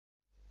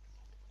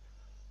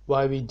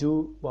Why we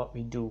do what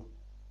we do,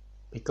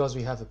 because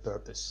we have a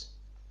purpose.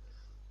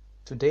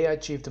 Today I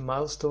achieved a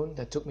milestone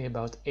that took me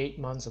about 8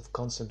 months of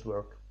constant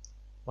work.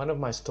 One of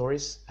my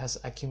stories has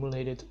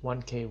accumulated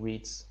 1K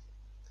reads,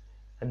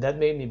 and that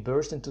made me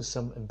burst into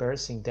some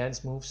embarrassing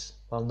dance moves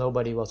while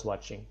nobody was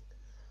watching,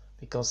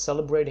 because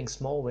celebrating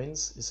small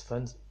wins is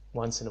fun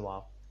once in a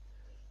while.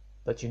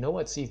 But you know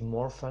what's even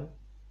more fun?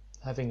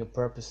 Having a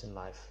purpose in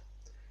life.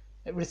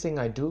 Everything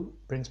I do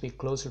brings me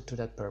closer to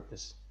that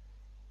purpose.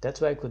 That's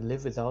why I could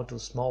live without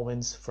those small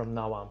wins from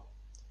now on.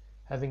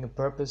 Having a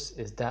purpose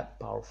is that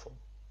powerful.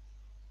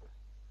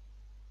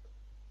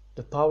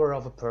 The power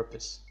of a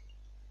purpose.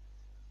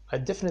 I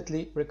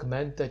definitely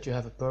recommend that you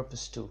have a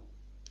purpose too.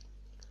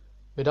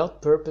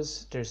 Without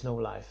purpose, there's no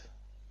life.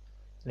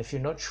 And if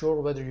you're not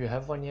sure whether you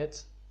have one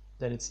yet,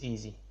 then it's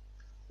easy.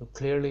 You're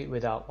clearly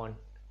without one.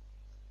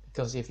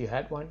 Because if you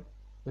had one,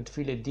 you'd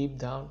feel it deep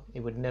down,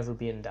 it would never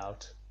be in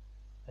doubt.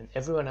 And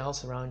everyone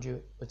else around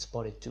you would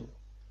spot it too.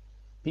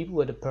 People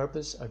with a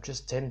purpose are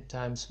just 10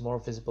 times more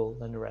visible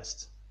than the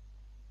rest.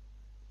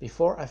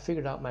 Before I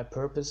figured out my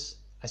purpose,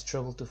 I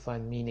struggled to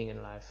find meaning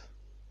in life.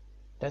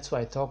 That's why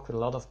I talked with a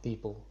lot of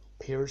people,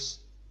 peers,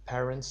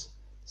 parents,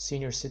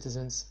 senior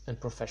citizens, and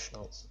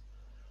professionals.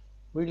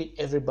 Really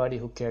everybody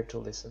who cared to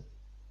listen.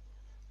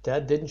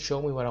 That didn't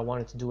show me what I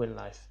wanted to do in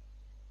life,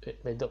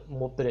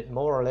 but it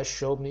more or less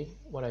showed me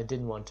what I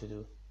didn't want to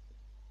do.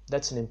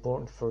 That's an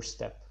important first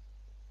step.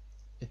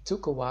 It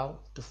took a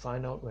while to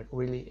find out what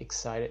really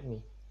excited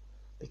me,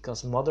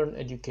 because modern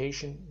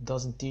education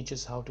doesn't teach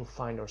us how to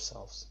find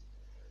ourselves.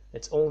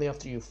 It's only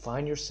after you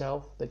find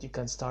yourself that you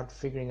can start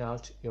figuring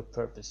out your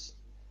purpose.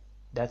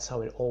 That's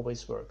how it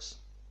always works.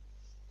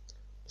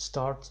 The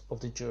start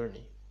of the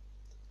journey.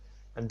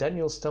 And then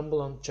you'll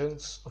stumble on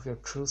chunks of your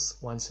truth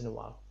once in a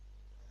while.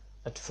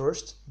 At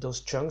first,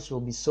 those chunks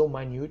will be so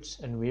minute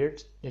and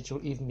weird that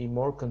you'll even be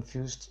more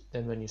confused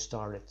than when you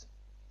started.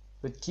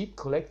 But keep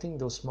collecting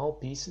those small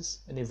pieces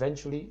and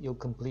eventually you'll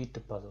complete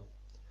the puzzle.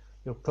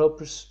 Your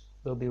purpose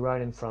will be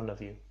right in front of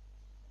you.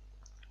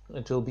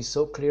 It will be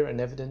so clear and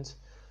evident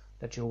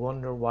that you'll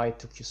wonder why it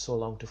took you so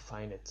long to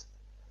find it.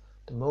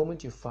 The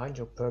moment you find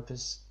your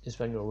purpose is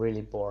when you're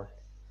really born.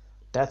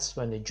 That's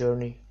when the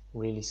journey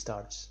really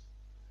starts.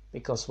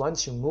 Because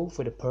once you move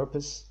with a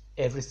purpose,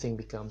 everything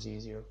becomes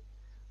easier.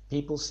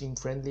 People seem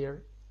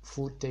friendlier,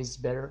 food tastes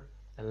better,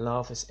 and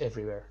love is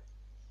everywhere.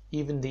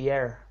 Even the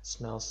air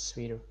smells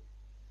sweeter.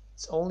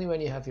 It's only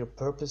when you have your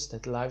purpose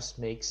that life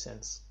makes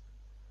sense.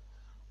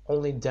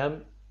 Only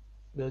then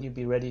will you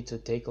be ready to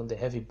take on the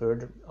heavy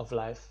burden of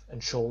life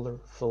and shoulder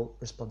full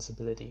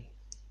responsibility.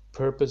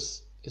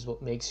 Purpose is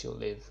what makes you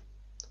live.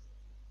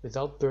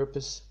 Without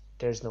purpose,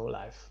 there's no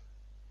life.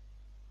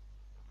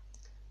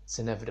 It's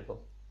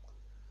inevitable.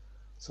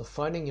 So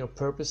finding your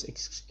purpose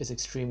is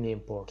extremely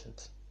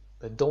important.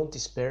 But don't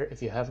despair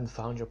if you haven't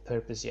found your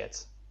purpose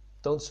yet.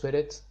 Don't sweat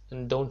it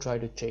and don't try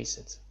to chase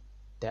it.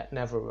 That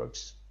never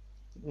works.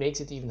 It makes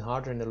it even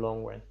harder in the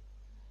long run.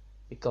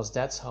 Because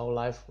that's how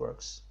life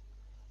works.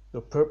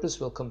 Your purpose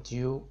will come to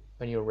you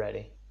when you're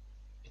ready.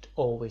 It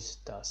always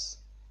does.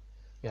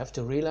 You have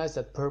to realize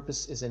that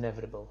purpose is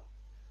inevitable.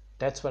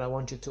 That's what I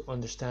want you to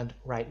understand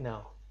right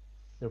now.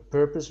 Your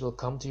purpose will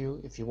come to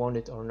you if you want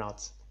it or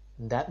not.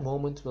 And that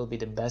moment will be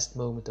the best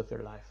moment of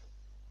your life.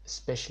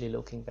 Especially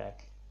looking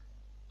back.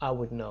 I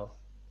would know.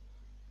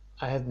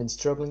 I have been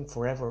struggling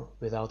forever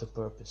without a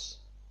purpose.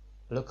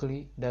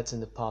 Luckily, that's in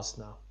the past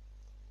now.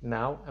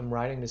 Now I'm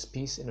writing this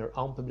piece in our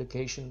own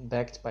publication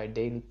backed by a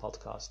daily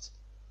podcast.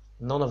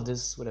 None of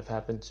this would have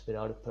happened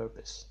without a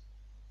purpose.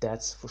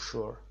 That's for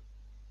sure.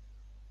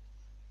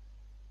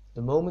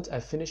 The moment I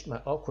finished my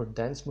awkward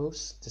dance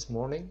moves this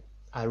morning,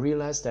 I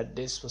realized that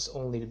this was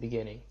only the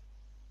beginning.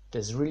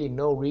 There's really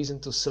no reason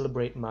to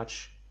celebrate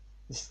much.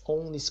 We've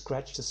only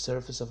scratched the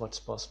surface of what's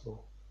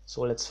possible.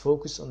 So let's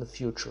focus on the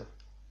future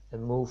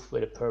and move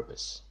with a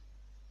purpose.